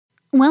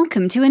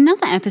Welcome to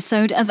another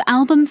episode of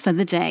Album for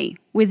the Day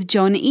with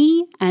John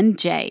E. and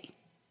Jay.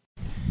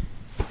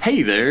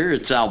 Hey there,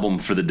 it's Album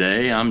for the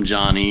Day. I'm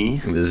John E.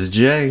 This is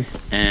Jay.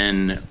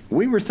 And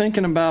we were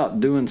thinking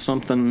about doing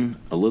something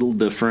a little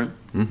different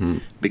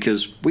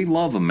because we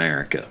love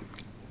America.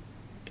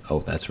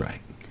 Oh, that's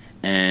right.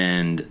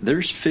 And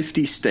there's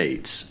 50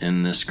 states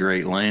in this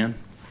great land.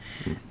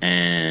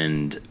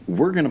 And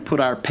we're going to put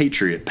our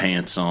patriot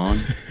pants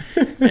on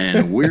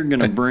and we're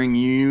going to bring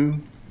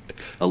you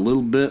a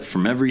little bit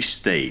from every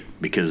state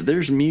because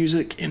there's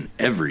music in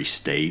every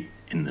state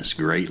in this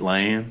great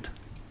land.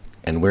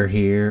 And we're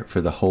here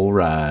for the whole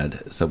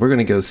ride. So we're going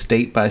to go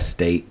state by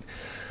state,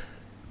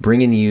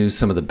 bringing you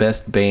some of the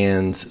best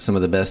bands, some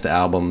of the best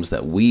albums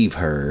that we've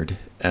heard.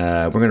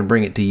 We're going to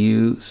bring it to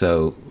you.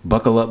 So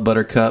buckle up,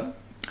 Buttercup.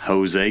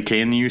 Jose,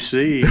 can you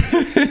see?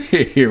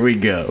 Here we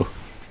go.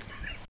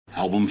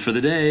 Album for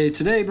the Day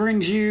today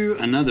brings you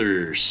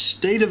another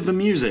State of the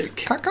Music.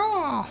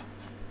 Caw-caw.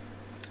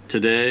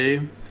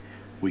 Today,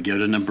 we go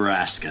to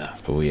Nebraska.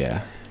 Oh,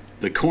 yeah.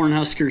 The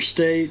Cornhusker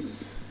State,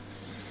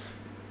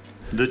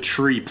 the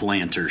Tree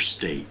Planter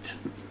State.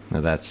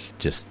 No, that's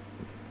just...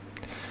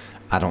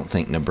 I don't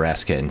think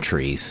Nebraska and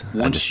trees.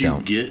 Once you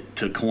get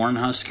to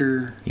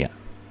Cornhusker... Yeah,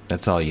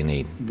 that's all you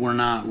need. We're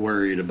not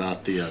worried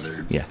about the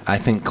other. Yeah, I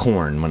think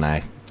corn when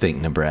I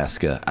think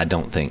Nebraska. I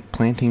don't think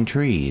planting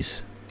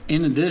trees.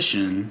 In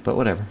addition, but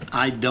whatever.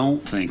 I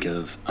don't think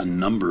of a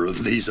number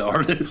of these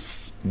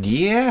artists.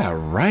 Yeah,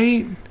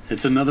 right?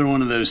 It's another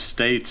one of those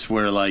states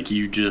where, like,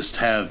 you just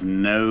have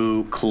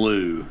no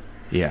clue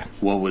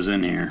what was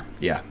in here.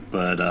 Yeah.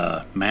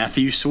 But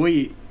Matthew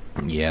Sweet.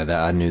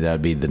 Yeah, I knew that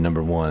would be the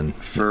number one.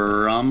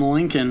 From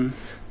Lincoln.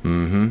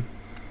 Mm-hmm.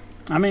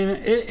 I mean,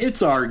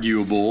 it's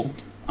arguable,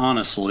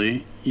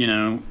 honestly, you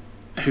know,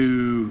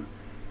 his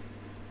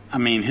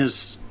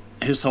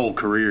whole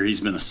career,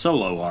 he's been a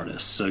solo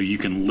artist, so you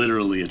can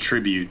literally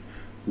attribute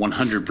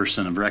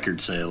 100% of record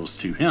sales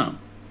to him.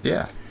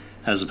 Yeah.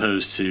 As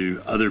opposed to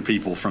other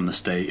people from the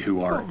state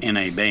who are in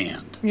a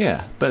band.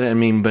 Yeah, but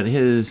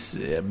his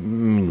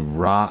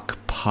rock,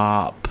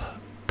 pop,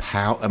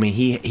 pow. I mean,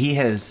 he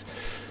has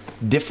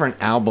different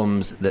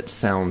albums that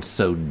sound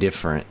so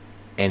different,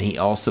 and he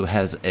also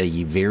has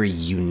a very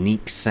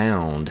unique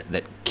sound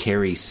that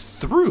carries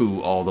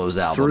through all those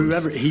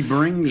albums. He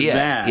brings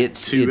that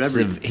to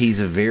everything. He's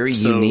a very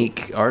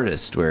unique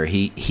artist where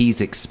he's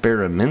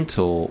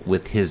experimental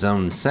with his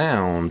own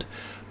sound,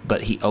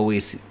 but he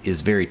always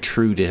is very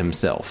true to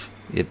himself,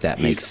 if that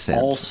makes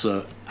sense.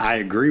 Also, I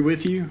agree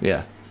with you.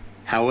 Yeah.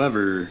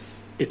 However,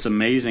 it's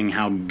amazing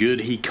how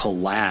good he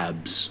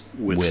collabs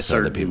with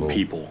certain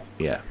people.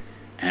 Yeah.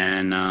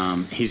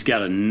 And he's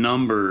got a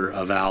number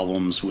of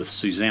albums with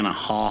Susanna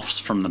Hoffs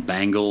from the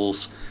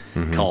Bangles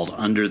called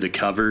Under the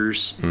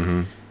Covers.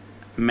 Mm-hmm.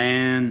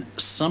 Man,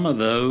 some of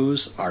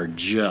those are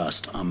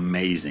just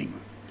amazing.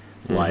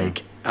 Mm-hmm.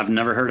 Like, I've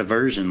never heard a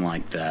version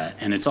like that.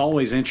 And it's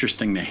always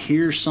interesting to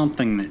hear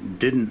something that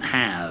didn't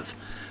have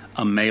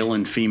a male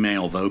and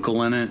female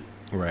vocal in it.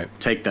 Right.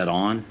 Take that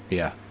on.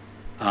 Yeah.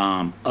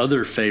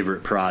 Other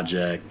favorite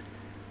project,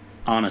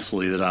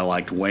 honestly, that I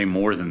liked way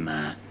more than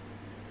that.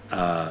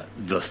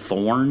 The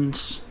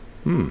Thorns.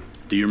 Do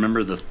you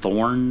remember the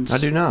Thorns? I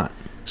do not.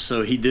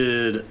 So he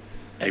did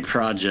a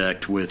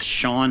project with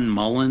Sean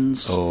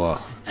Mullins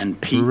and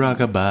Pete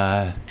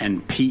Rockabye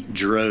and Pete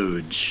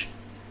Droge.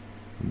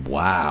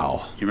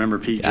 Wow. You remember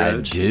Pete Droge?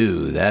 I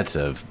do. That's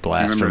a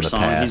blast from the past.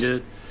 Remember a song he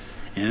did?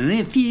 And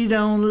if you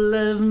don't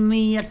love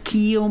me, I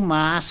kill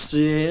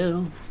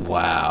myself.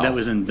 Wow. That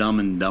was in Dumb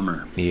and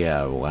Dumber.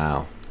 Yeah,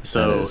 wow.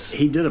 So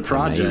he did a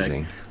project.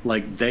 Amazing.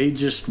 Like, they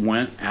just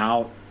went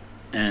out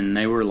and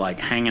they were like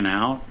hanging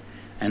out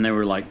and they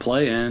were like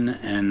playing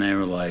and they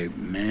were like,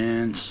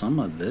 man, some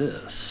of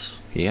this.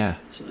 Yeah.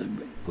 So,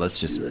 let's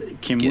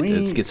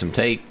get some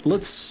tape.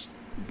 Let's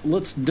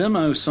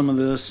demo some of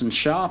this and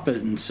shop it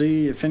and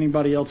see if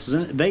anybody else is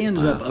in it. They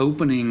ended up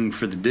opening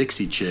for the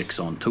Dixie Chicks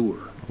on tour.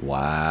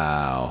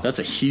 Wow. That's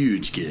a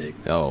huge gig.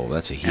 Oh,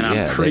 that's a huge. And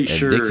I'm pretty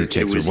sure Dixie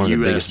Chicks it was were one of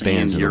the US biggest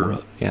bands and in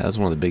Europe. Yeah, that was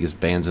one of the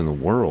biggest bands in the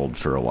world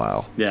for a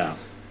while. Yeah.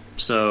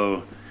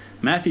 So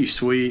Matthew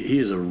Sweet,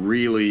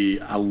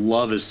 I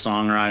love his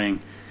songwriting.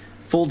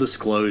 Full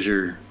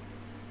disclosure,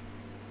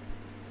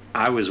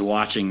 I was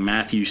watching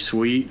Matthew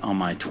Sweet on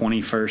my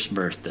 21st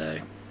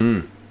birthday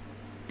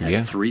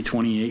at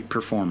 328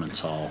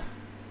 Performance Hall.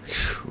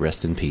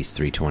 Rest in peace,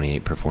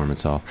 328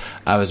 Performance Hall.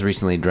 I was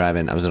recently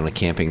driving. I was on a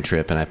camping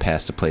trip, and I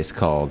passed a place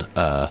called,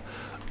 what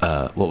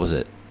was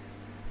it?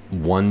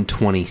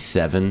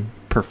 127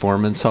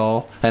 Performance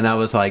Hall. And I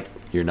was like,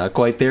 you're not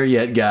quite there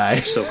yet,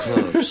 guy. So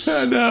close.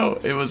 I know.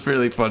 It was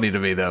really funny to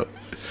me, though.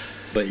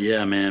 But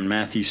yeah, man,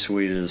 Matthew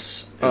Sweet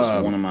is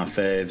one of my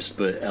faves.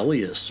 But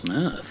Elliott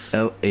Smith.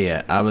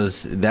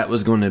 That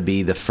was going to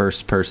be the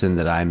first person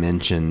that I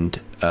mentioned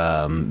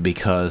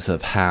because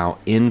of how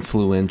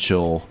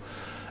influential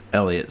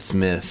Elliott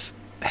Smith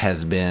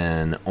has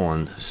been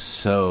on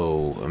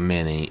so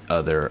many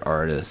other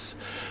artists.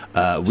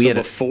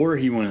 Before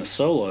he went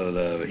solo,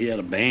 though, he had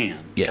a band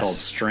Yes. called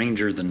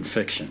Stranger Than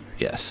Fiction.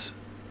 Yes.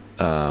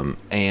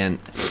 And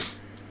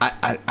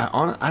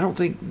I don't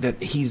think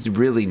that he's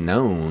really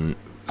known.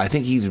 I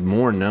think he's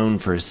more known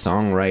for his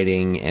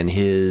songwriting and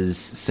his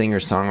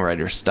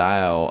singer-songwriter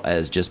style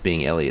as just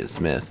being Elliott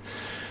Smith.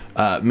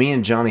 Me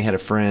and Johnny had a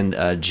friend,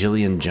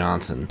 Jillian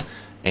Johnson,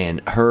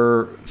 and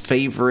her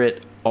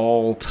favorite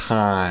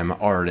all-time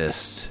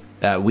artist.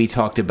 We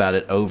talked about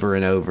it over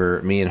and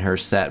over. Me and her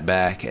sat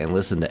back and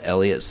listened to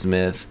Elliott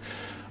Smith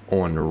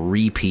on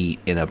repeat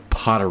in a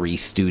pottery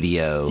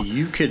studio.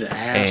 You could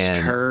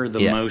ask her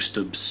the most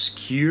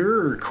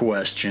obscure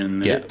question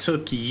that it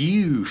took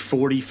you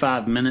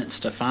 45 minutes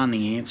to find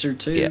the answer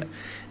to,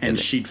 and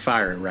she'd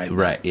fire it right back.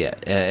 Right, yeah.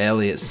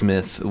 Elliott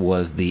Smith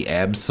was the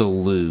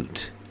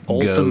absolute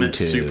ultimate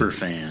go-to. super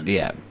fan.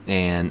 Yeah,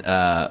 and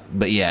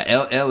but yeah,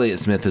 Elliott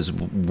Smith is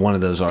one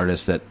of those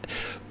artists that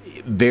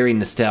very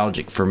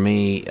nostalgic for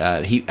me.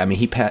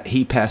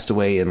 He passed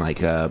away in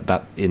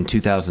about in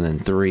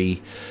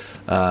 2003.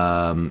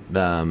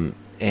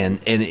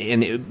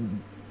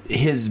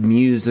 His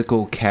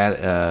musical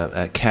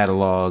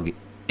catalog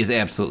is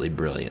absolutely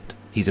brilliant.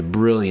 He's a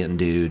brilliant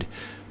dude.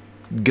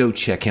 Go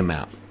check him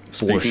out.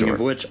 Speaking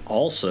of which,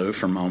 also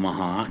from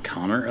Omaha,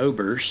 Connor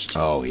Oberst.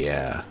 Oh,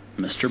 yeah.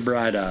 Mr.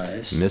 Bright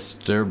Eyes.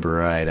 Mr.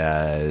 Bright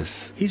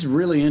Eyes. He's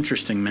really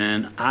interesting,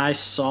 man. I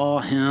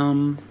saw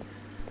him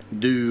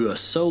do a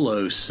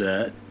solo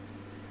set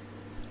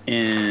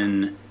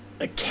in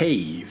a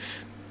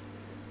cave.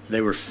 They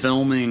were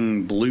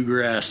filming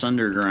Bluegrass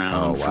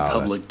Underground for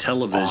public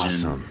television.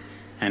 Awesome.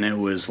 And it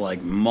was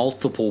like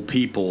multiple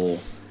people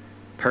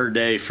per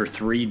day for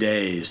 3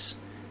 days.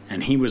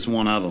 And he was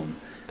one of them.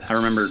 I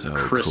remember so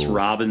Chris cool.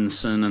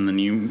 Robinson and the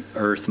New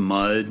Earth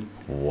Mud.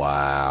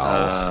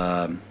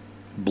 Wow.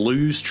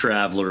 Blues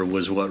Traveler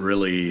was what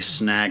really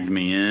snagged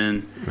me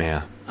in.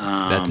 Yeah.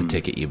 That's a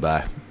ticket you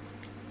buy.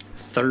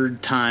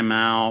 Third Time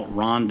Out,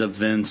 Rhonda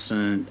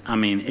Vincent. I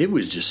mean, it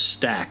was just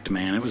stacked,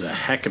 man. It was a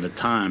heck of a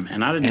time.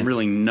 And I didn't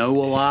really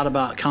know a lot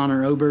about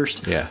Connor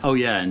Oberst. Yeah. Oh,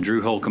 yeah, and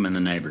Drew Holcomb and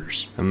the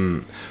Neighbors.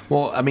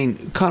 Well, I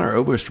mean, Connor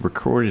Oberst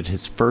recorded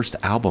his first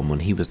album when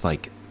he was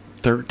like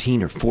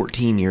 13 or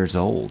 14 years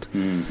old.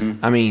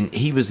 Mm-hmm. I mean,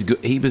 he was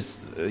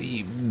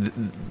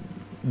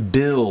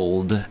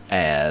billed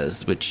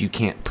as, which you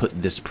can't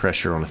put this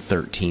pressure on a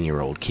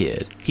 13-year-old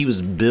kid. He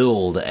was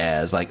billed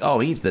as like, oh,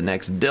 he's the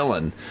next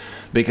Dylan,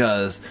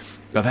 because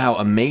of how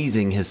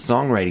amazing his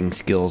songwriting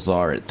skills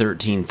are at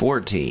 13,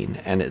 14.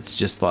 And it's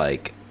just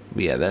like,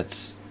 yeah,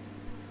 that's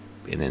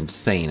an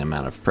insane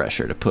amount of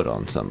pressure to put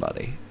on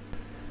somebody.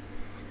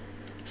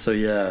 So,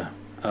 yeah,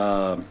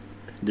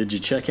 did you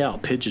check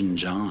out Pigeon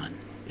John?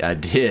 I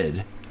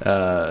did.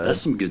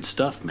 That's some good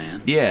stuff,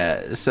 man.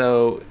 Yeah,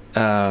 so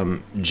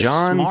John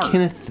smart.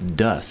 Kenneth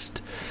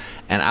Dust.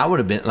 And I would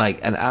have been like,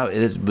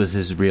 it was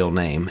his real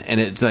name. And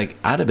it's like,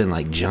 I'd have been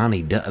like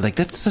Johnny Dust. Like,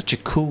 that's such a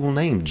cool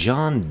name.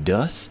 John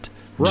Dust.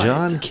 Right.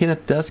 John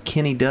Kenneth Dust,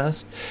 Kenny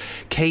Dust,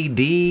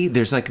 KD.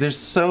 There's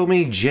so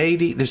many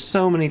JD. There's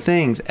so many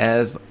things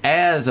as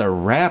a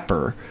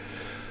rapper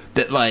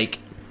that like,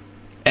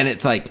 and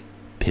it's like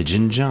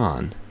Pigeon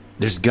John.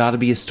 There's got to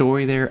be a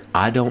story there.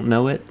 I don't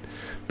know it,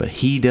 but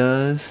he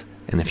does.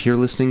 And if you're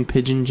listening,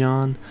 Pigeon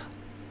John,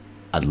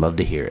 I'd love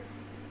to hear it.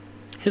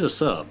 Hit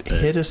us up.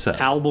 Hit us up.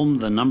 Album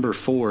the number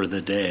 4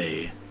 the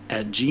day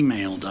at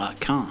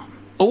gmail.com.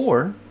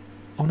 Or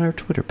on our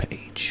Twitter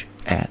page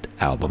at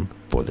Album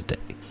for the Day.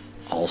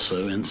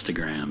 Also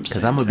Instagram.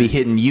 Because I'm going to be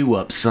hitting you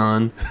up,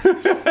 son.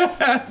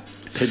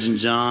 Pigeon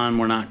John,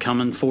 we're not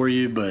coming for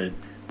you, but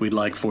we'd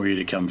like for you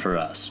to come for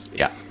us.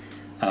 Yeah.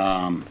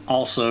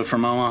 Also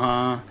from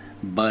Omaha,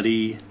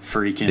 Buddy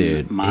freaking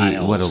Dude,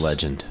 Miles. What a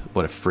legend.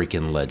 What a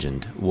freaking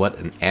legend. What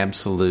an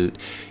absolute...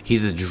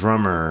 He's a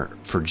drummer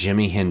for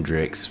Jimi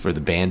Hendrix, for the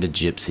Band of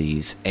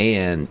Gypsies,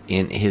 and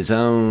in his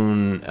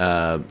own...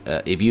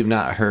 if you've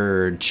not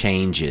heard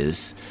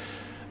Changes,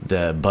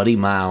 the Buddy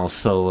Miles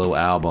solo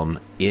album,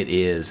 it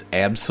is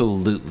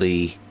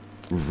absolutely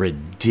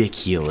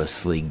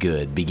ridiculously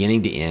good.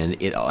 Beginning to end,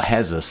 it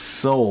has a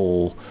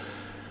soul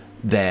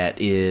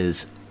that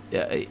is...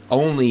 the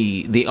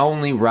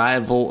only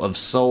rival of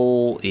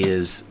soul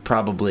is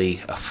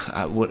probably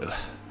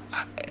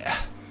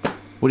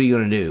what are you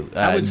going to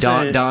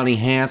do? Donny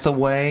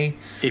Hathaway?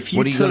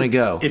 What are you going to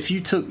go? If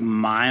you took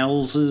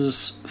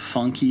Miles's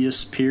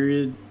funkiest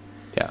period,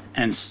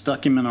 and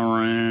stuck him in a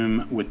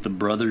room with the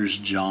brothers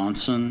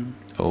Johnson,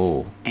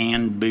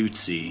 and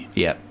Bootsy,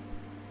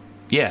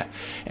 yeah,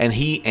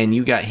 and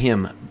you got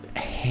him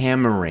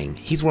hammering.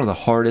 He's one of the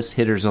hardest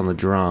hitters on the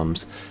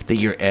drums that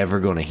you're ever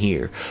going to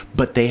hear,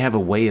 but they have a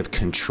way of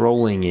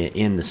controlling it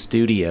in the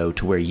studio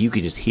to where you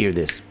can just hear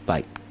this,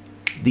 like,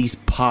 these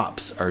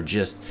pops are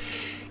just,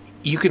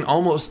 you can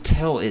almost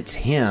tell it's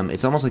him.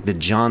 It's almost like the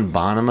John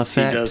Bonham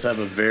effect. He does have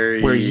a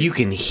very where you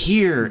can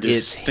hear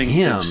it's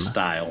him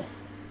style.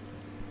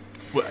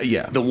 Well,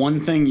 yeah. The one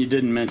thing you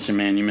didn't mention,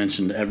 man, you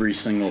mentioned every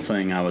single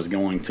thing I was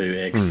going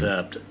to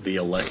except the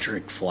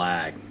electric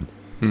flag.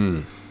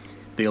 The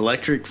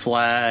electric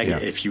flag,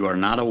 if you are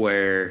not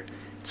aware,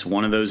 it's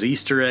one of those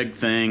Easter egg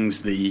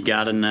things that you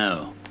got to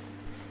know.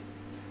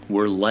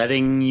 we're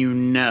letting you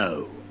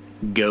know.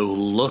 Go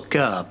look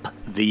up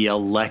the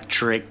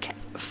Electric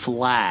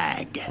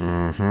Flag.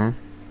 Mm-hmm.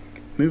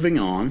 Moving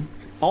on.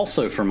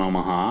 Also from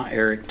Omaha,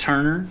 Eric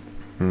Turner.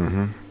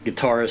 Mm-hmm.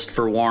 Guitarist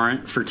for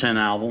Warrant for 10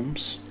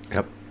 albums.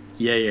 Yep.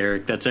 Yay,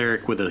 Eric. That's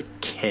Eric with a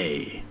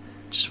K.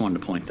 Just wanted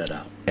to point that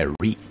out.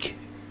 Eric.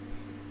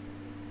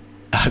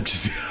 I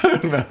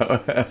don't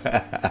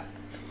know.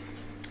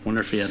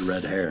 Wonder if he had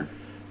red hair.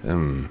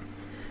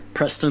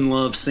 Preston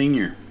Love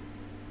Sr.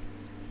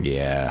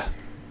 Yeah.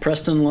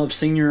 Preston Love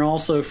Sr.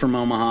 also from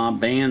Omaha,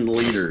 band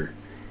leader.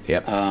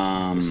 Yep.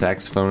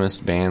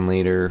 Saxophonist, band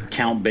leader.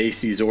 Count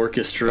Basie's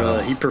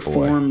orchestra. He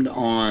performed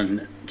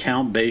on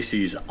Count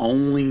Basie's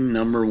only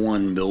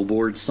 #1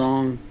 Billboard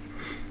song,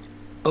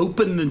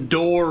 Open the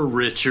Door,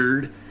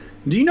 Richard.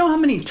 Do you know how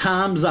many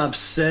times I've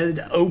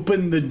said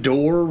Open the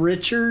Door,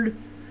 Richard?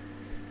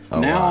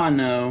 Now I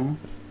know.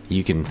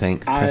 You can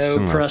thank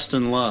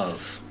Preston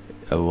Love.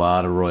 A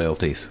lot of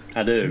royalties.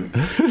 I do.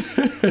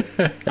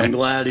 I'm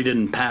glad he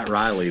didn't Pat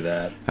Riley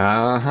that.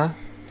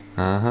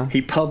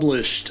 He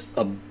published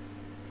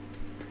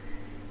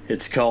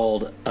it's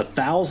called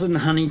 1,000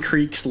 Honey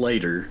Creeks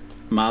Later,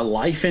 My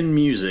Life in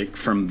Music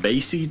from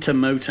Basie to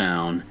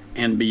Motown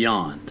and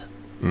Beyond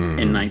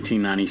in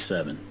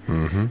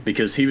 1997.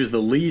 Because he was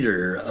the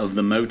leader of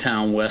the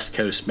Motown West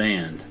Coast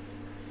Band.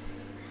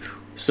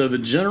 So the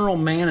general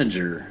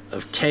manager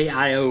of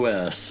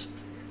KIOS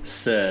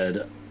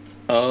said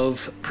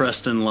of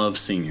Preston Love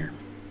Sr.,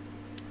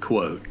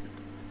 quote,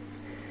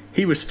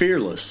 "He was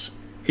fearless.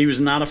 He was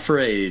not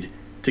afraid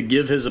to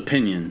give his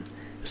opinion,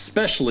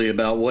 especially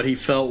about what he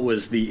felt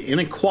was the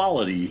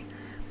inequality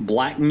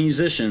black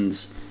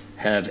musicians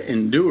have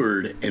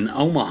endured in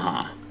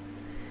Omaha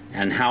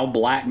and how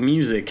black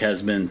music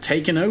has been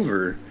taken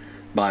over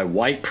by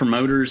white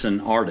promoters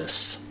and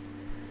artists.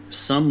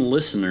 Some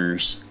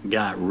listeners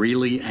got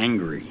really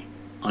angry,"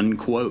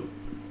 unquote.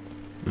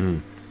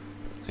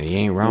 He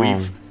ain't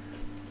wrong.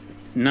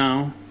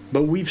 No,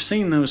 but we've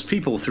seen those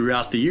people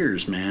throughout the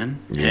years, man.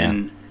 Yeah.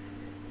 And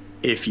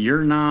if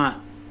you're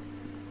not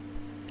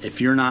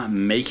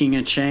making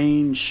a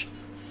change,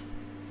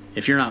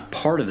 if you're not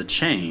part of the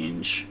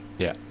change,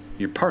 Yeah.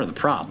 you're part of the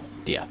problem.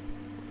 Yeah.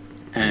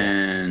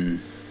 And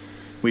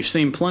we've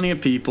seen plenty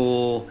of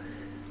people.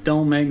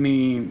 Don't make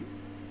me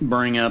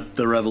bring up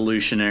the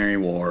Revolutionary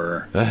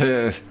War,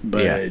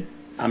 but Yeah.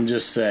 I'm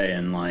just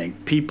saying,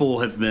 like,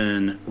 people have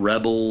been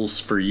rebels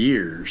for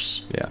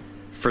years Yeah.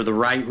 for the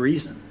right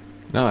reason.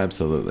 No,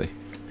 absolutely.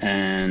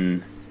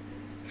 And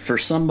for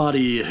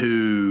somebody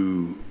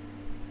who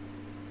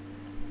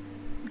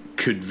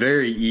could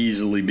very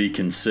easily be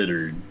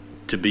considered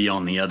to be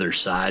on the other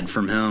side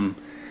from him,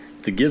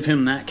 to give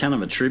him that kind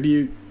of a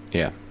tribute,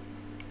 Yeah.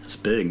 it's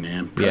big,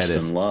 man. Yeah, it is.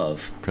 Preston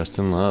Love.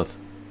 Preston Love.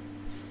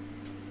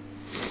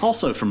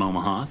 Also from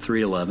Omaha,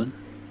 311.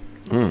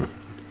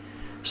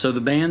 So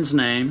the band's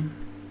name,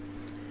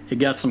 it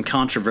got some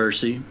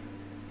controversy.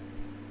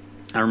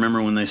 I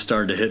remember when they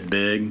started to hit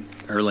big,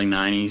 early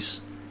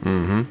 90s. They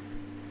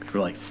were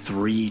like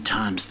 3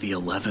 times the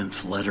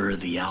 11th letter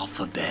of the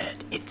alphabet.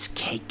 It's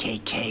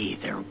KKK.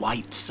 They're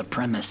white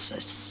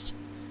supremacists.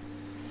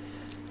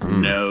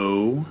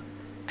 No.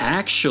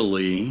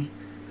 Actually,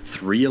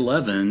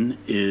 311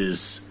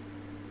 is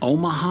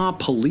Omaha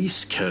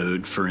Police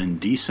Code for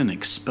Indecent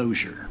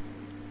Exposure.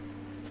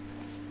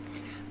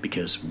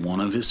 Because one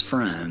of his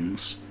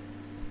friends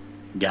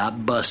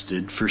got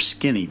busted for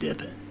skinny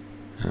dipping.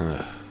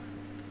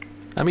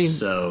 I mean,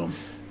 So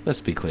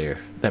let's be clear.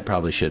 That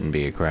probably shouldn't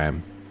be a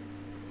crime.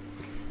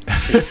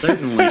 it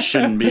certainly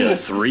shouldn't be a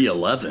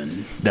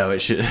 311. No, it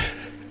should.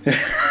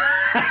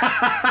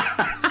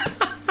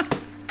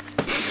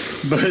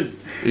 But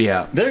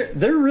Yeah.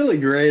 they're really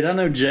great. I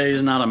know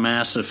Jay's not a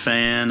massive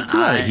fan. Not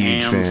I a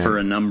huge am fan. for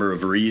a number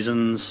of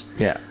reasons.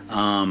 Yeah.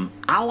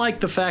 I like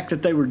the fact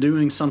that they were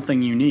doing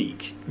something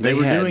unique. They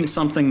were doing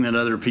something that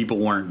other people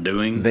weren't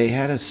doing. They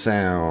had a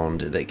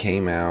sound that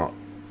came out,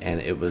 and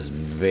it was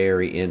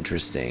very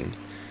interesting.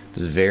 It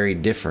was very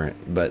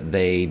different, but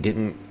they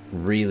didn't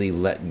really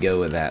let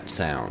go of that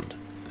sound.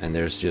 And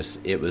there's just,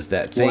 it was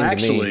that thing Well, to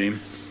me. actually,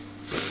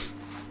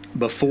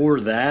 before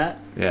that,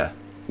 Yeah.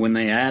 when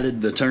they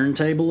added the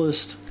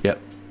turntablist, Yep.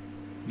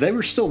 they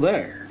were still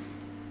there.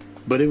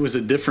 But it was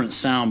a different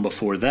sound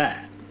before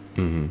that.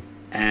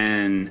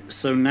 And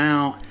so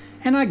now,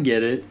 and I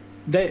get it,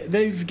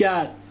 they've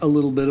got a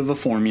little bit of a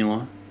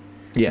formula.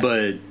 Yeah.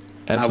 But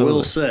I Absolutely.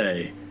 will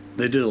say,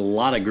 they did a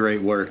lot of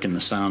great work in the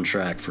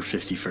soundtrack for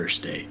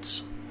 51st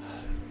Dates.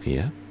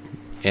 Yeah.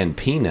 And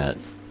Peanut,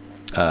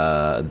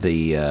 the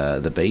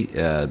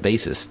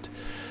bassist,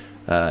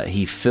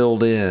 he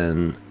filled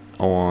in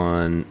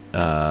on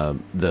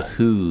the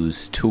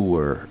Who's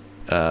tour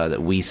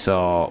that we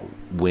saw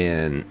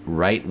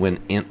right when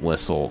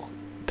Entwistle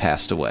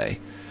passed away.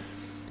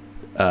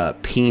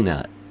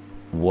 Peanut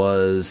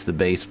was the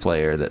bass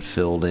player that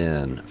filled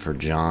in for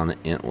John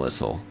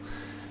Entwistle.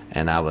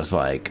 And I was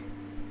like,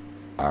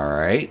 all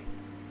right,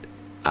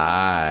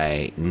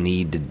 I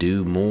need to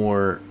do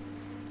more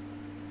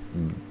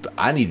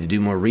I need to do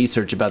more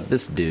research about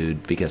this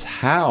dude, because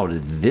how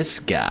did this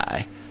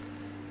guy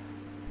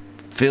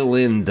fill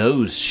in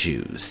those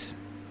shoes?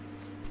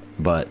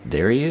 But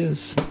there he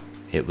is.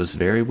 It was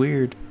very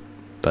weird.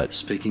 But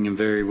speaking of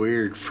very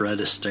weird, Fred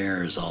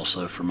Astaire is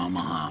also from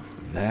Omaha.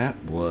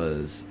 That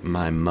was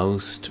my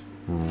most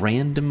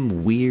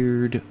random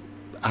weird.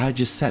 I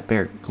just sat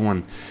there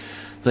going,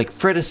 like,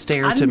 Fred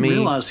Astaire to me. I didn't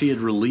realize he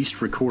had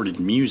released recorded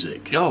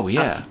music. Oh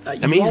yeah,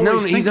 I mean he's known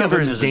for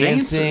his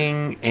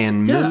dancing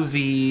and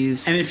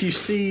movies. And if you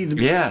see,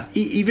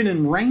 even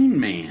in Rain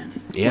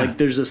Man, like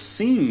there's a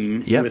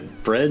scene with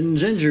Fred and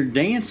Ginger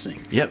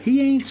dancing. Yep, he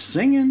ain't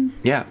singing.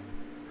 Yeah,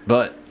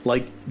 but.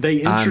 Like,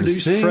 they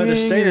introduced Fred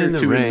Astaire in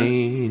the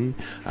rain.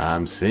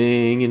 I'm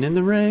singing in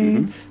the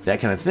rain. That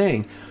kind of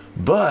thing.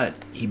 But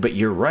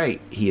you're right.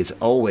 He is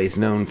always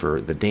known for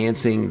the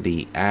dancing,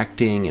 the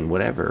acting, and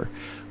whatever.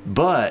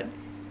 But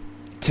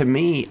to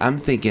me, I'm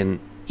thinking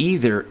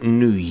either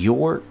New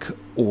York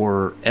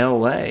or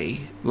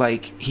L.A.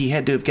 Like, he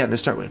had to have gotten to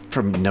start with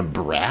from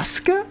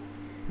Nebraska?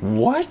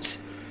 What?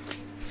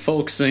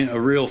 A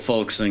real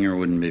folk singer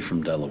wouldn't be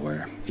from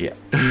Delaware. Yeah.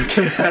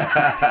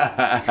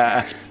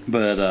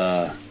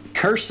 But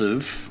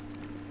Cursive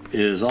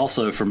is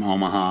also from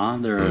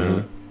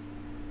Omaha.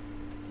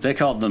 They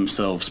called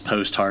themselves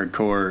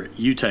post-hardcore.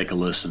 You take a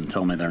listen.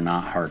 Tell me they're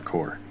not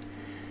hardcore.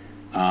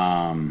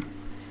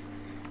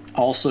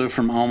 Also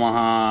from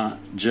Omaha,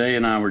 Jay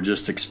and I were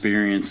just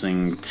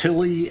experiencing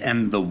Tilly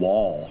and the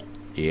Wall.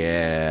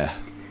 Yeah.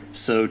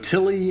 So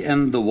Tilly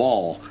and the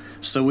Wall.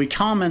 So we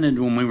commented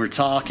when we were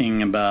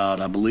talking about,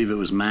 I believe it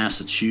was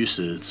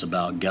Massachusetts,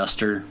 about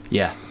Guster.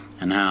 Yeah.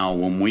 And how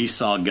when we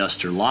saw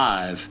Guster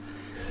live,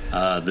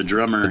 the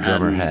drummer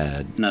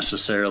hadn't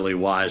necessarily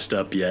wised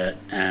up yet.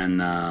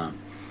 And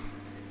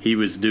he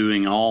was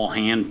doing all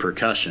hand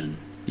percussion.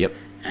 Yep.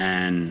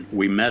 And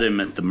we met him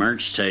at the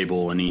merch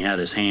table, and he had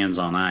his hands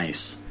on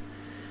ice.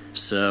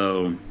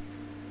 So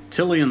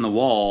Tilly and the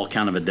Wall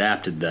kind of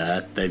adapted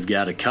that. They've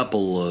got a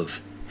couple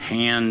of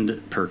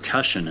hand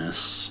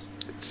percussionists.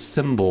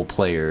 Cymbal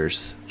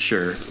players.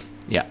 Sure.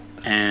 Yeah.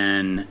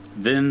 And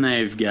then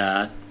they've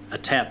got a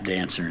tap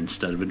dancer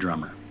instead of a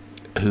drummer.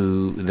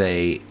 Who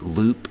they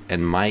loop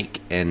and mic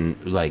and,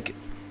 like,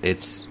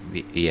 it's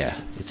very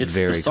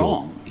the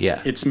song. Cool.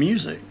 Yeah. It's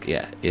music.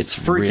 Yeah. It's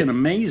freaking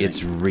amazing.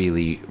 It's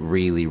really,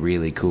 really,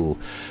 really cool.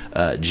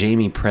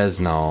 Jamie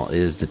Presnall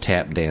is the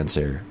tap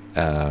dancer.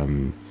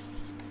 And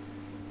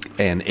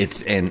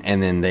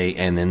then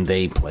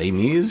they play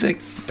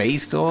music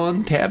based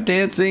on tap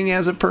dancing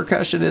as a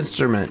percussion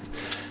instrument,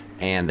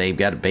 and they've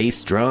got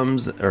bass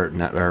drums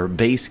or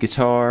bass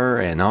guitar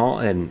and all,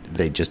 and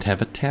they just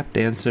have a tap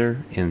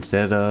dancer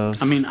instead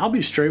of. I mean, I'll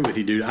be straight with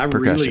you, dude. I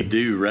really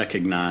do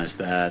recognize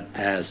that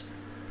as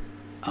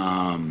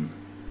a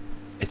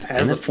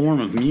form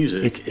of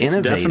music. It's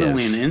innovative.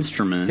 Definitely an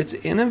instrument. It's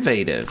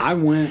innovative.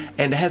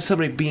 And to have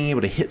somebody being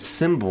able to hit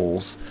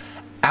cymbals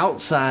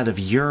outside of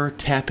your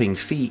tapping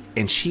feet,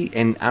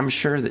 and I'm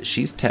sure that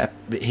she's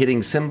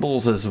hitting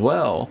cymbals as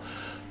well,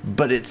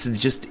 but it's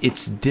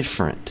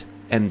different,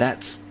 and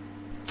that's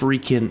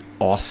freaking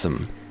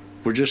awesome.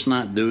 We're just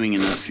not doing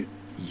enough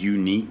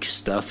unique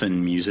stuff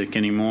in music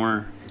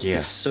anymore. Yeah.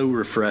 It's so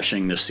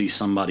refreshing to see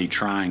somebody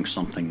trying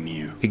something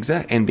new.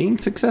 Exactly, and being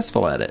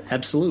successful at it.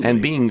 Absolutely.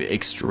 And being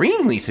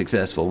extremely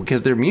successful,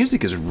 because their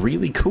music is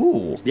really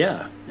cool.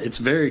 Yeah, it's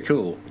very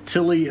cool.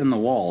 Tilly and the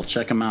Wall,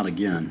 check them out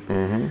again.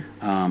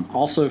 Mm-hmm.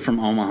 Also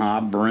from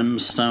Omaha,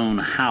 Brimstone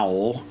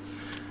Howl.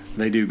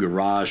 They do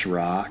garage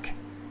rock.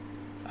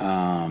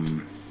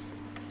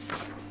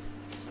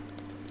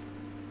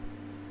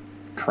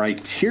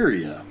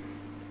 Criteria.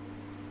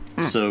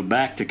 So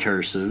back to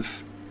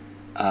Cursive.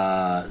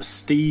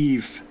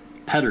 Steve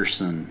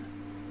Pedersen.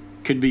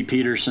 Could be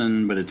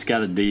Peterson, but it's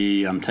got a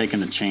D. I'm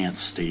taking a chance,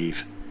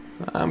 Steve.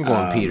 I'm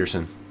going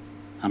Peterson.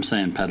 I'm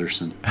saying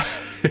Pedersen.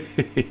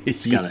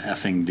 It's got an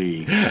effing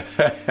D.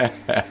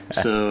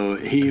 So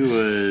he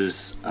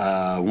was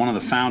one of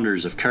the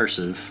founders of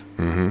Cursive,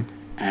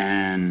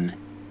 and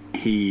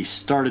he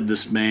started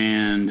this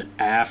band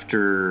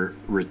after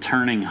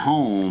returning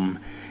home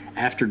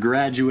after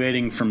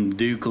graduating from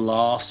Duke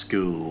Law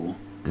School.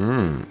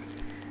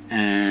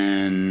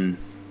 And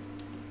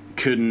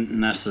couldn't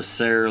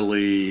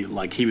necessarily,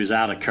 like, he was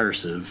out of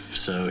Cursive,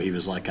 so he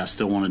was like, I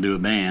still want to do a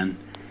band.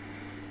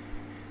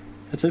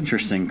 That's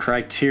interesting.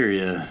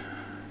 Criteria.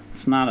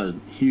 It's not a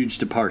huge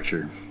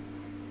departure.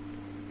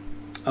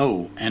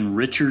 Oh, and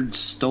Richard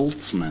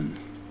Stoltzman.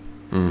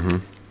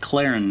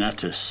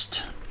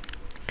 Clarinetist.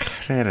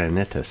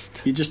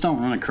 You just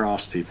don't run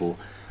across people.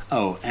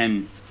 Oh,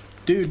 and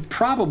dude,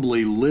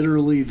 probably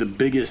literally the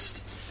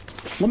biggest.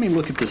 Let me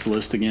look at this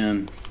list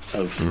again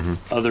of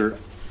other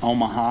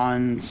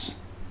Omahans.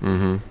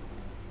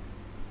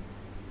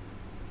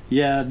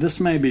 Yeah, this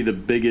may be the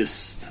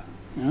biggest.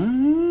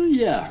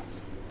 Yeah.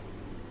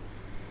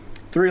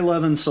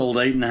 311 sold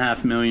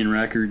 8.5 million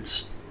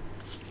records.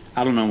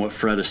 I don't know what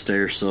Fred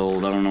Astaire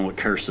sold. I don't know what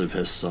Cursive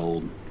has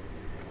sold.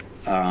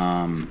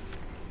 But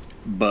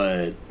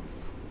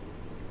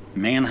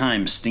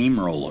Mannheim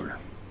Steamroller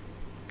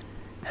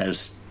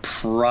has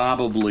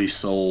probably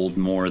sold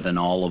more than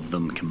all of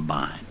them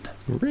combined.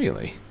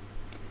 Really?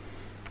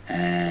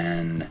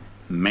 And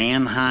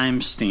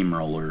Mannheim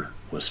Steamroller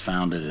was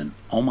founded in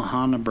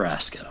Omaha,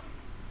 Nebraska.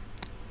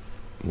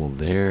 Well,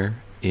 there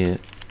it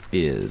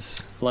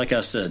is. Like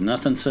I said,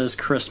 nothing says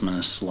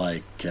Christmas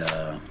like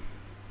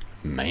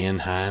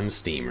Mannheim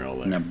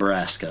Steamroller,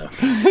 Nebraska.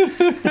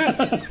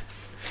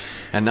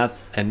 and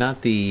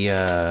not the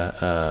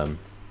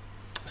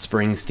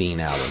Springsteen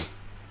album.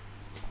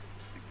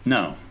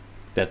 No.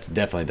 That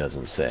definitely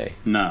doesn't say.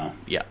 No.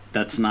 Yeah.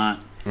 That's not.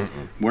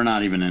 We're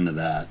not even into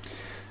that.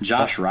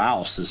 Josh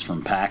Rouse is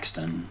from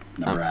Paxton,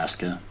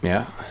 Nebraska.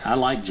 Yeah. I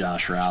like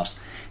Josh Rouse.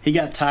 He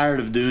got tired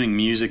of doing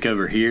music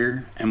over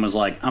here and was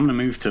like, I'm going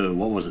to move to,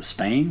 what was it,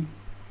 Spain?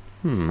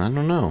 I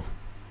don't know.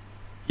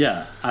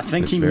 Yeah, I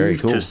think That's he very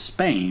moved cool. to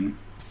Spain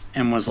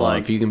and was Well,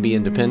 like, if you can be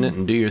independent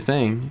and do your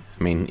thing,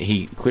 I mean,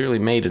 he clearly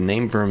made a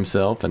name for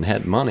himself and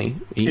had money.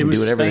 He it can was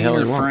do whatever Spain the hell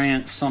or he wants.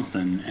 France,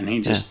 something, and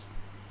he just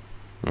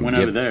went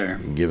over there.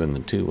 Given the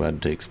two,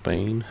 I'd take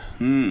Spain.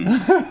 Yeah,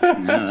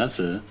 that's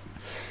it.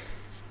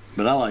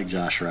 But I like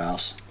Josh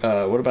Rouse.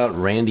 What about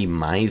Randy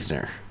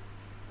Meisner?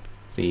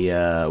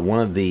 The one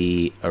of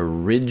the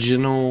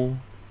original,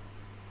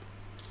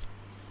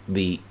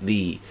 what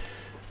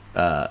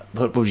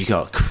would you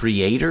call it?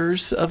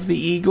 Creators of the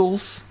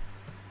Eagles?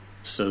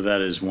 So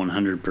that is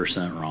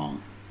 100%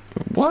 wrong.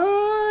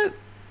 What?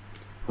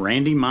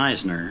 Randy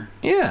Meisner.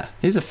 Yeah,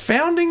 he's a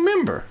founding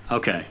member.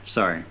 Okay,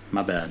 sorry,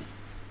 my bad.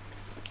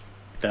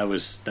 That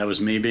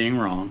was me being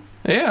wrong.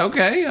 Yeah,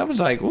 okay. I was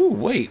like, "Ooh,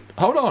 wait,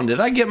 hold on. Did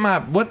I get my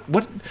what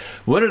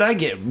did I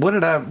get? What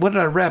did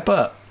I wrap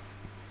up?"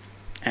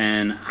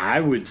 And I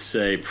would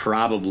say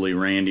probably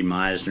Randy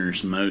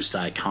Meisner's most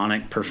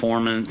iconic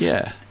performance.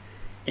 Yeah,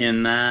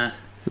 In that,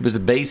 it was the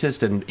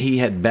bassist, and he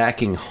had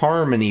backing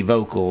harmony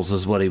vocals,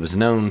 is what he was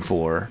known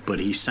for. but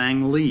he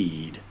sang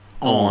lead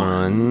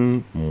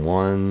On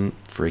one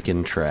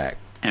freaking track.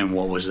 And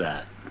what was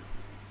that?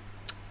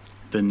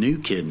 The New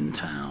Kid in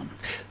Town.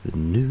 The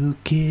new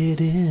kid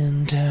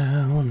in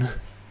town.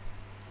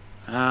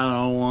 I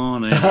don't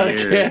want to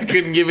hear I it.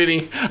 couldn't give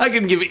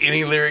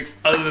any lyrics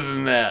other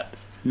than that.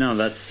 No,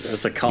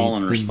 that's a call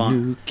and It's the response.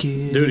 new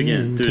kid Do it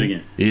again. in Do it town.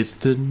 again. It's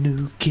the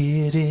new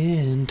kid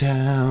in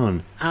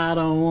town. I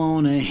don't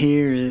want to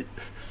hear it.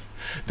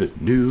 The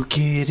new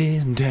kid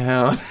in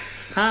town.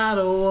 I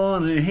don't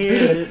want to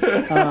hear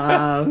it.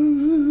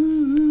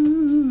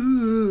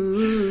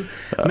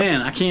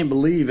 Man, I can't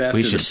believe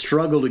after the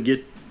struggle to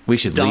get We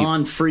should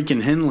Don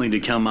freaking Henley to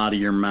come out of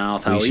your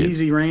mouth, how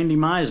easy Randy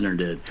Meisner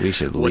did. We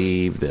should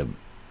leave the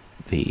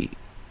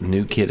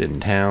new kid in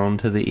town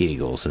to the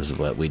Eagles, is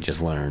what we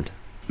just learned.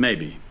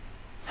 Maybe.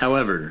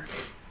 However,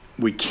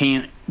 we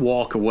can't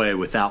walk away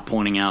without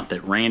pointing out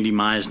that Randy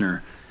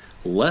Meisner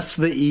left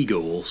the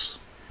Eagles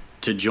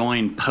to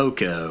join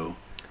Poco,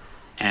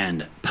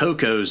 and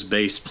Poco's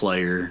bass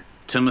player,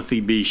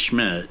 Timothy B.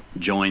 Schmidt,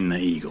 joined the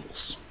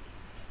Eagles.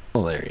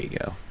 Well, there you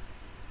go.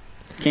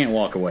 Can't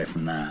walk away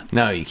from that.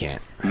 No, you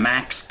can't.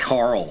 Max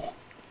Carl.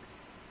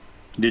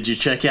 Did you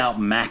check out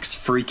Max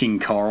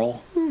freaking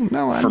Carl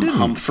No, I from didn't.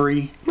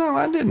 Humphrey? No,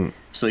 I didn't.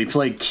 So he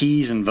played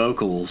keys and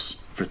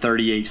vocals for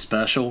 38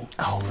 Special.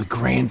 Oh, the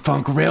Grand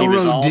Funk Railroad He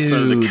was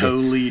also dude. the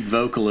co-lead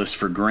vocalist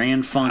for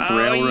Grand Funk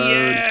Railroad.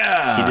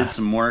 Yeah. He did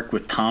some work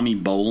with Tommy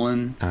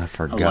Bolin. I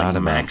forgot was like,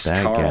 about Max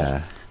that Carl.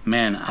 guy.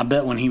 Man, I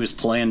bet when he was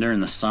playing during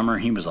the summer,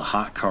 he was a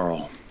hot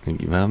Carl.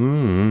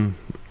 Maybe.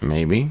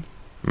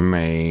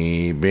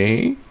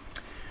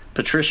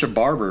 Patricia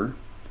Barber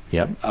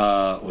Yep.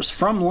 was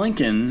from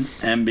Lincoln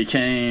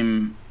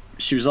and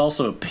she was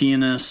also a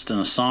pianist and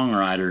a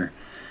songwriter,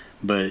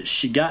 but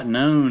she got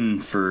known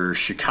for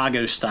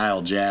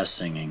Chicago-style jazz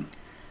singing,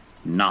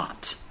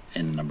 not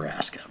in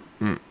Nebraska.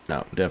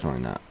 No,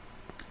 definitely not.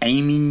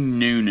 Amy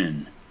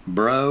Noonan.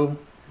 Bro,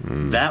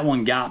 that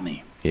one got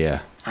me. Yeah.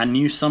 I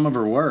knew some of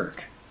her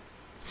work.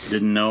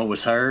 Didn't know it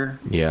was her.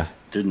 Yeah.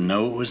 Didn't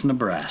know it was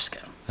Nebraska.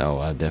 Oh,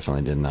 I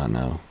definitely did not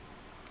know.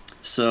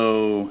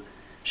 So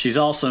she's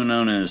also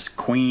known as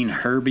Queen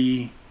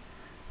Herbie,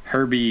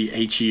 Herby,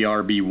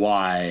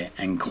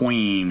 and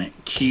Queen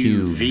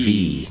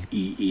Qveen.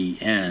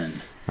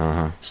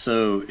 Uh-huh.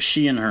 So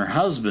she and her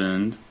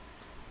husband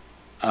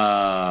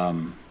had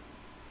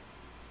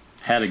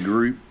a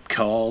group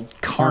called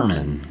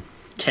Carmen.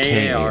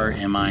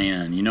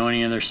 Karmin. You know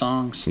any of their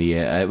songs?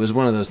 Yeah, it was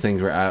one of those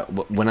things where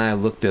when I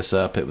looked this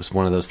up, it was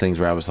one of those things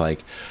where I was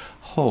like,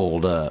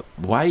 hold up.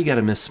 Why you got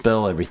to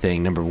misspell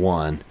everything, number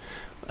one?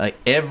 Like,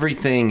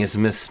 everything is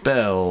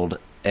misspelled,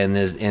 and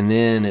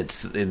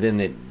And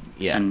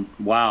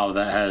wow,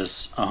 that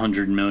has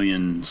 100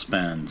 million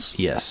spins.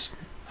 Yes.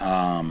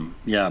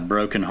 Yeah,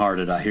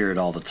 brokenhearted. I hear it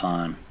all the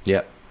time.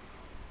 Yep.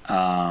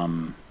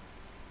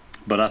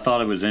 But I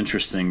thought it was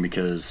interesting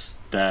because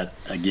that,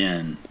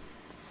 again,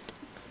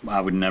 I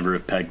would never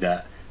have pegged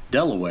that.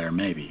 Delaware,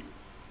 maybe.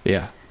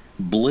 Yeah.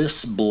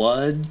 Bliss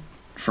Blood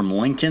from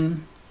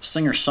Lincoln,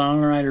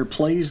 singer-songwriter,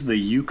 plays the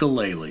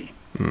ukulele.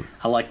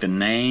 I like the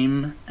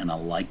name, and I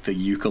like the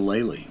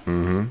ukulele.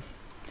 Mm-hmm.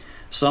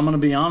 So I'm going to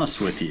be honest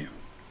with you.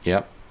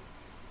 Yep.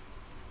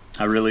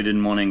 I really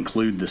didn't want to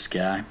include this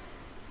guy.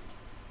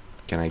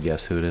 Can I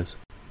guess who it is?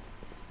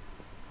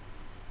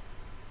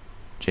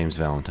 James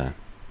Valentine.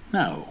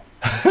 No.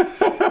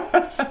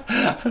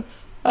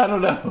 I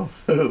don't know.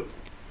 Who?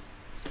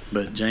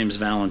 But James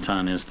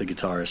Valentine is the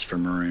guitarist for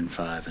Maroon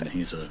 5, and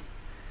he's a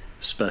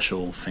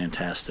special,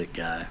 fantastic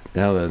guy.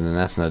 No, then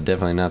that's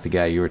definitely not the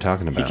guy you were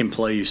talking about. He can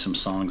play you some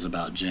songs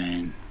about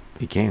Jane.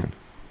 He can.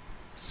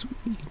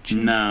 Sweet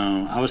Jane.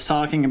 No, I was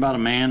talking about a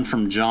man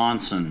from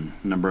Johnson,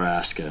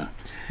 Nebraska.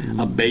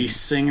 A bass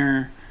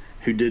singer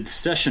who did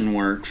session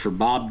work for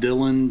Bob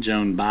Dylan,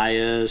 Joan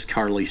Baez,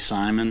 Carly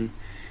Simon.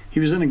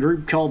 He was in a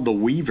group called the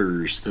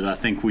Weavers that I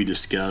think we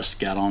discussed,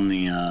 got on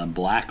the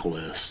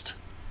blacklist.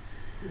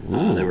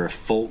 They were a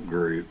folk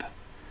group.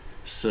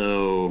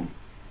 So,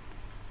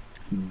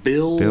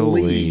 Bill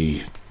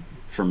Lee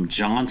from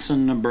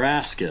Johnson,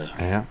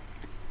 Nebraska,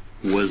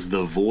 was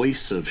the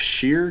voice of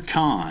Shere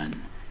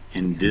Khan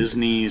in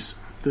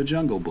Disney's The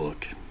Jungle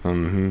Book.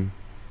 Mm-hmm.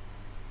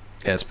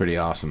 That's pretty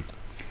awesome.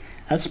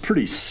 That's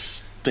pretty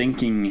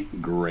stinking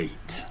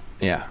great.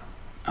 Yeah.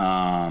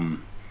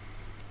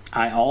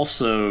 I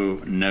also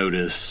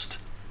noticed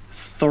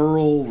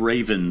Thurl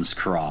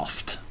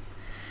Ravenscroft.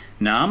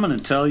 Now, I'm going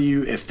to tell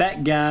you, if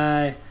that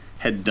guy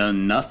had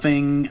done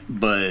nothing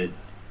but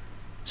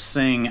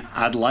sing,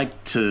 I'd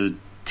like to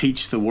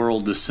teach the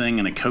world to sing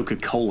in a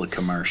Coca-Cola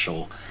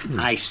commercial,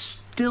 I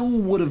still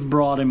would have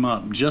brought him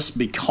up just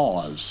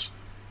because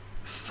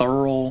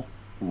Thurl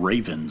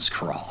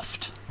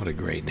Ravenscroft. What a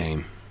great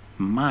name.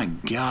 My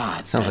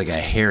God. Sounds like a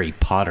Harry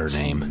Potter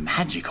name.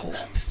 Magical.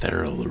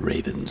 Thurl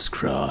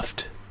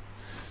Ravenscroft.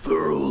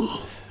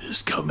 Thurl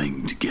is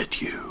coming to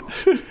get you.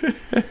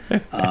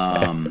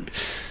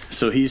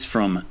 So he's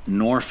from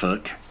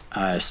Norfolk.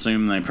 I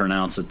assume they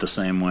pronounce it the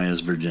same way as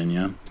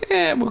Virginia.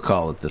 Yeah, we'll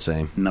call it the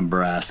same.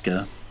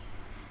 Nebraska.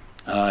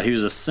 He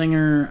was a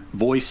singer,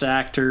 voice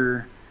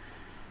actor.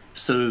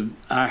 So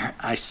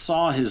I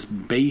saw his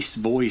bass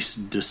voice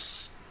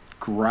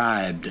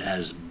described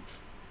as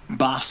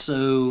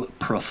basso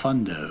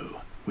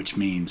profundo, which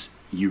means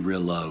you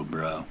real low,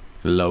 bro.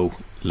 Low.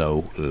 Deep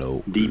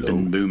low,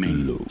 and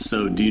booming. low.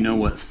 So do you know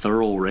what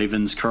Thurl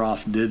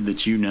Ravenscroft did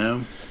that you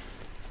know?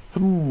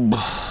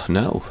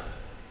 No.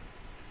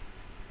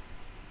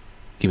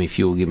 Give me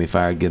fuel, give me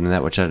fire, give me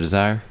that which I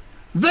desire.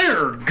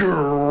 They're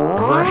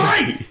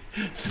great!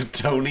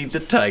 Tony the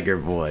Tiger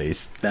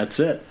voice. That's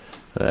it.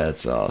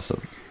 That's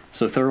awesome.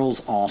 So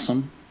Thurl's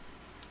awesome.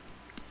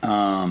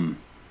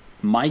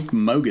 Mike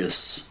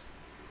Mogus.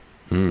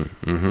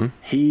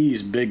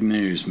 He's big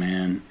news,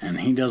 man. And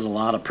he does a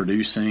lot of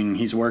producing.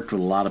 He's worked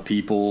with a lot of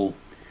people.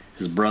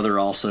 His brother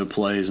also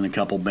plays in a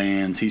couple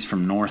bands. He's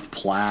from North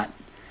Platte.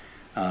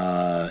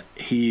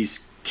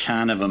 He's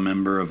kind of a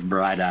member of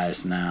Bright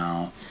Eyes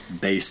now,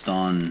 based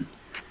on...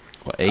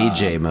 Well,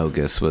 AJ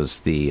Mogus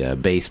was the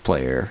bass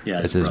player. Yeah,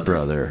 as his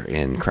brother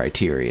in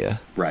Criteria.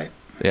 Right.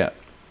 Yeah.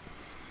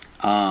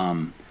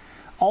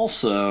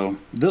 Also,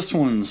 this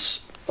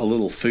one's a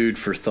little food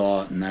for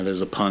thought, and that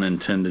is a pun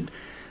intended.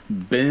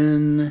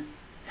 Ben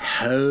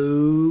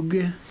Hogue,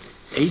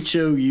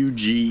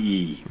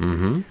 Houge,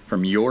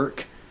 from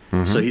York.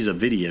 So he's a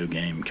video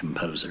game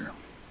composer.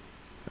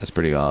 That's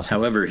pretty awesome.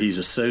 However, he's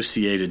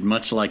associated,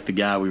 much like the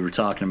guy we were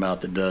talking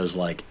about that does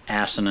like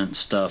assonant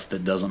stuff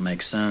that doesn't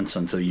make sense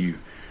until you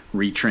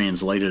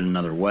retranslate it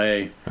another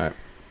way. Right.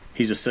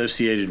 He's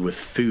associated with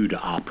food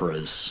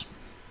operas.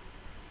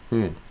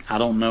 I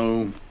don't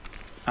know.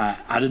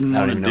 I didn't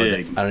want to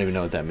dig. I don't even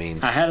know what that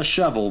means. I had a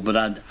shovel, but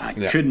I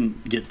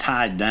couldn't get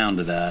tied down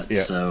to that,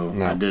 so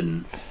I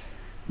didn't.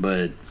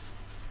 But,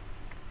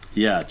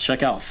 yeah,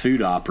 check out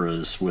Food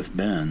Operas with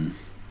Ben.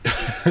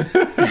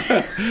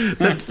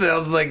 That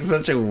sounds like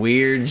such a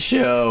weird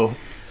show.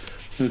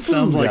 It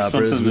sounds like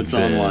something that's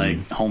on, Ben.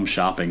 like, Home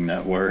Shopping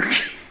Network.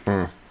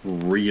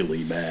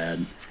 Really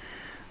bad.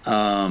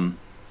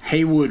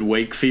 Haywood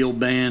Wakefield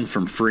Band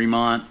from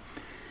Fremont.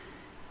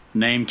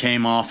 Name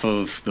came off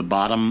of the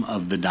bottom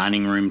of the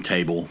dining room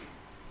table,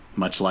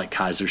 much like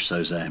Kaiser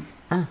Soze.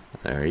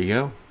 There you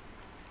go.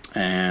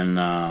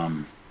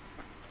 And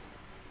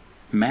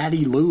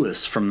Matty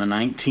Lewis from the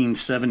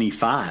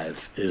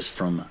 1975 is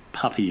from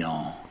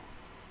Papillon,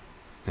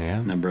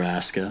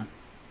 Nebraska.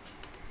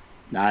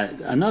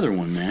 Another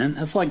one, man.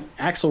 That's like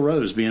Axl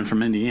Rose being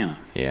from Indiana.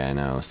 Yeah, I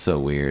know. It's so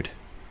weird.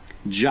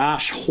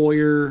 Josh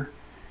Hoyer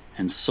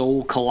and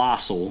Soul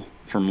Colossal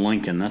from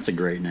Lincoln. That's a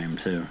great name,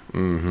 too.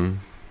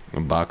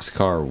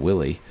 Boxcar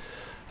Willie.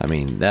 I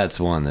mean, that's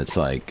one that's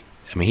like,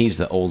 I mean, he's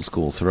the old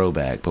school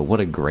throwback, but what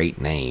a great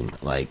name.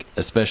 Like,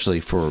 especially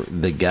for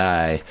the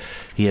guy,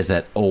 he has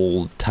that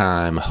old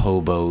time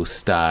hobo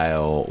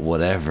style,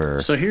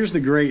 whatever. So here's the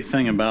great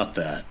thing about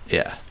that.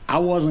 Yeah. I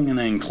wasn't going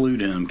to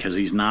include him because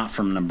he's not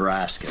from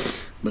Nebraska.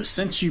 But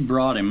since you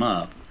brought him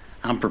up,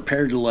 I'm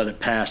prepared to let it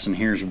pass, and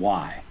here's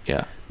why.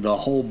 Yeah. The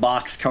whole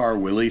Boxcar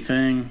Willie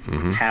thing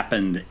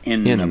happened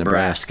in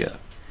Nebraska.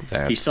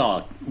 He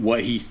saw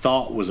what he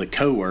thought was a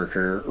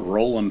coworker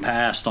rolling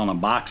past on a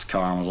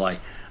boxcar and was like,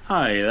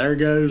 "Hey, there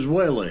goes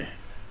Willie."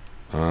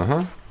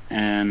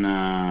 And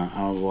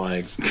I was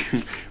like,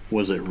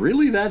 was it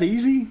really that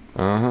easy?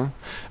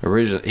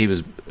 Originally, he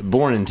was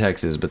born in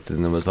Texas, but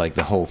then there was like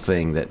the whole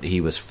thing that he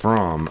was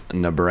from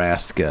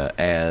Nebraska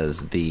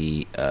as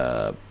the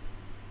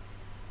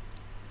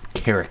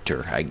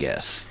character, I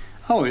guess.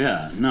 Oh,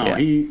 yeah. No,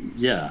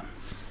 Yeah.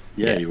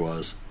 he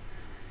was.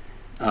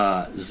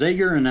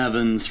 Zager and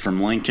Evans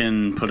from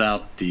Lincoln put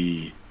out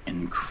the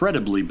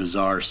incredibly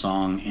bizarre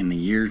song In the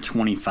Year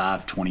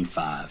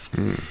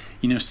 2525.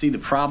 You know, see, the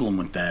problem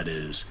with that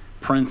is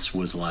Prince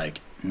was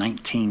like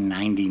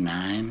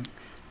 1999.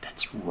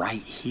 That's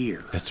right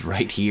here. That's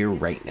right here,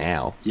 right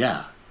now.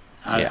 Yeah.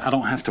 I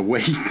don't have to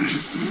wait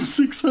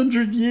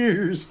 600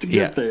 years to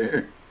get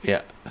there.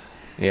 Yeah.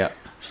 Yeah.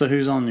 So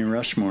who's on your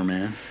Rushmore,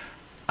 man?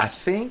 I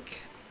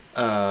think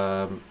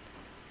that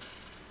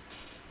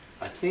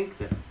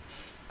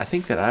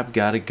I've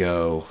got to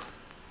go.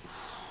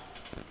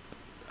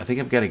 I think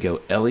I've got to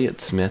go Elliott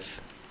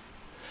Smith.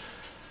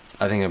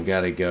 I think I've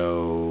got to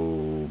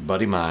go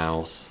Buddy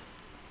Miles.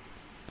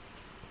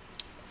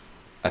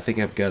 I think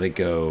I've got to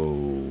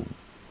go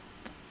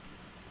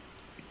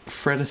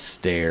Fred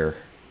Astaire.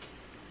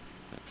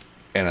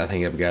 And I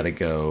think I've got to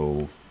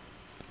go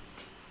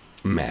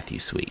Matthew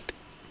Sweet.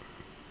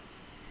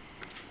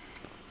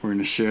 We're going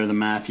to share the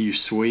Matthew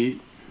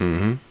Sweet.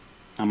 Mm-hmm.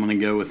 I'm going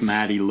to go with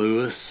Matty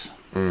Lewis.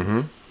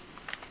 Mm-hmm.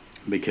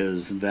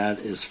 Because that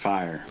is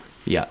fire.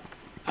 Yeah.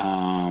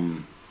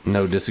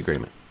 No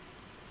disagreement.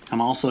 I'm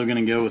also going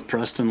to go with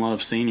Preston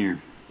Love Sr.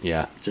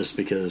 Yeah. Just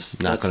because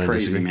Not that's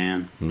crazy, disagree.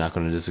 man. I'm not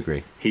going to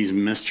disagree. He's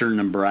Mr.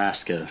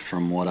 Nebraska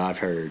from what I've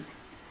heard.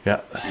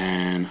 Yeah.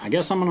 And I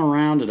guess I'm going to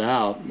round it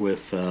out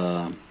with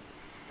the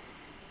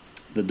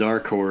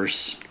dark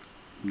horse,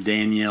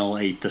 Danielle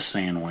Ate the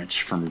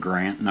Sandwich from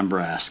Grant,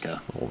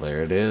 Nebraska. Well,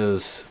 there it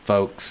is,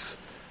 folks.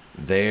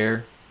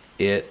 There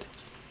it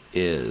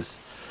is.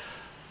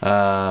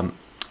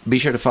 Be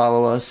sure to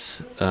follow us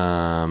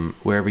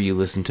wherever you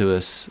listen to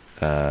us.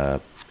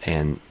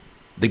 And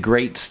the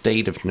great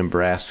state of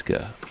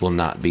Nebraska will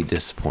not be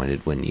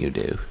disappointed when you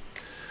do.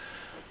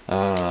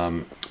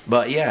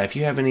 But yeah, if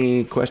you have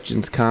any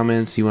questions,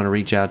 comments, you want to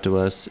reach out to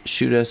us,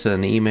 shoot us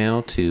an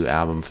email to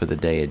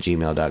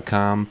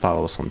albumfortheday@gmail.com.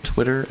 Follow us on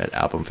Twitter at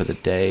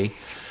albumfortheday.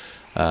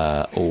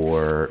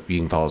 Or you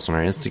can follow us on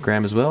our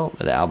Instagram as well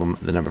at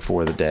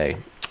album4theday.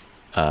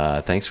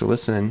 Thanks for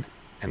listening,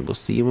 and we'll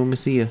see you when we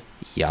see you,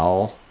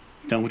 y'all.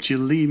 Don't you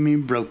leave me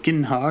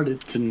broken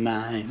hearted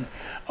tonight.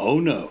 Oh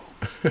no.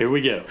 Here we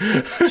go.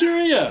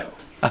 Cheerio.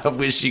 I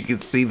wish you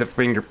could see the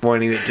finger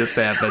pointing that just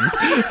happened.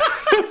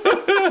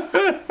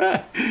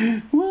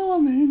 Well, I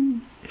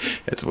mean,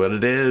 That's what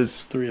it is.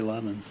 it's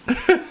 3:11.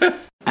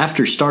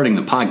 After starting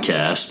the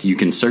podcast, you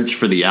can search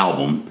for the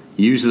album,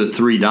 use the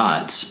 3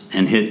 dots,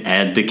 and hit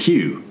add to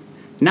queue.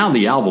 Now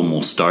the album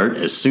will start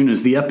as soon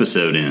as the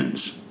episode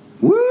ends.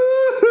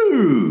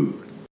 Woohoo!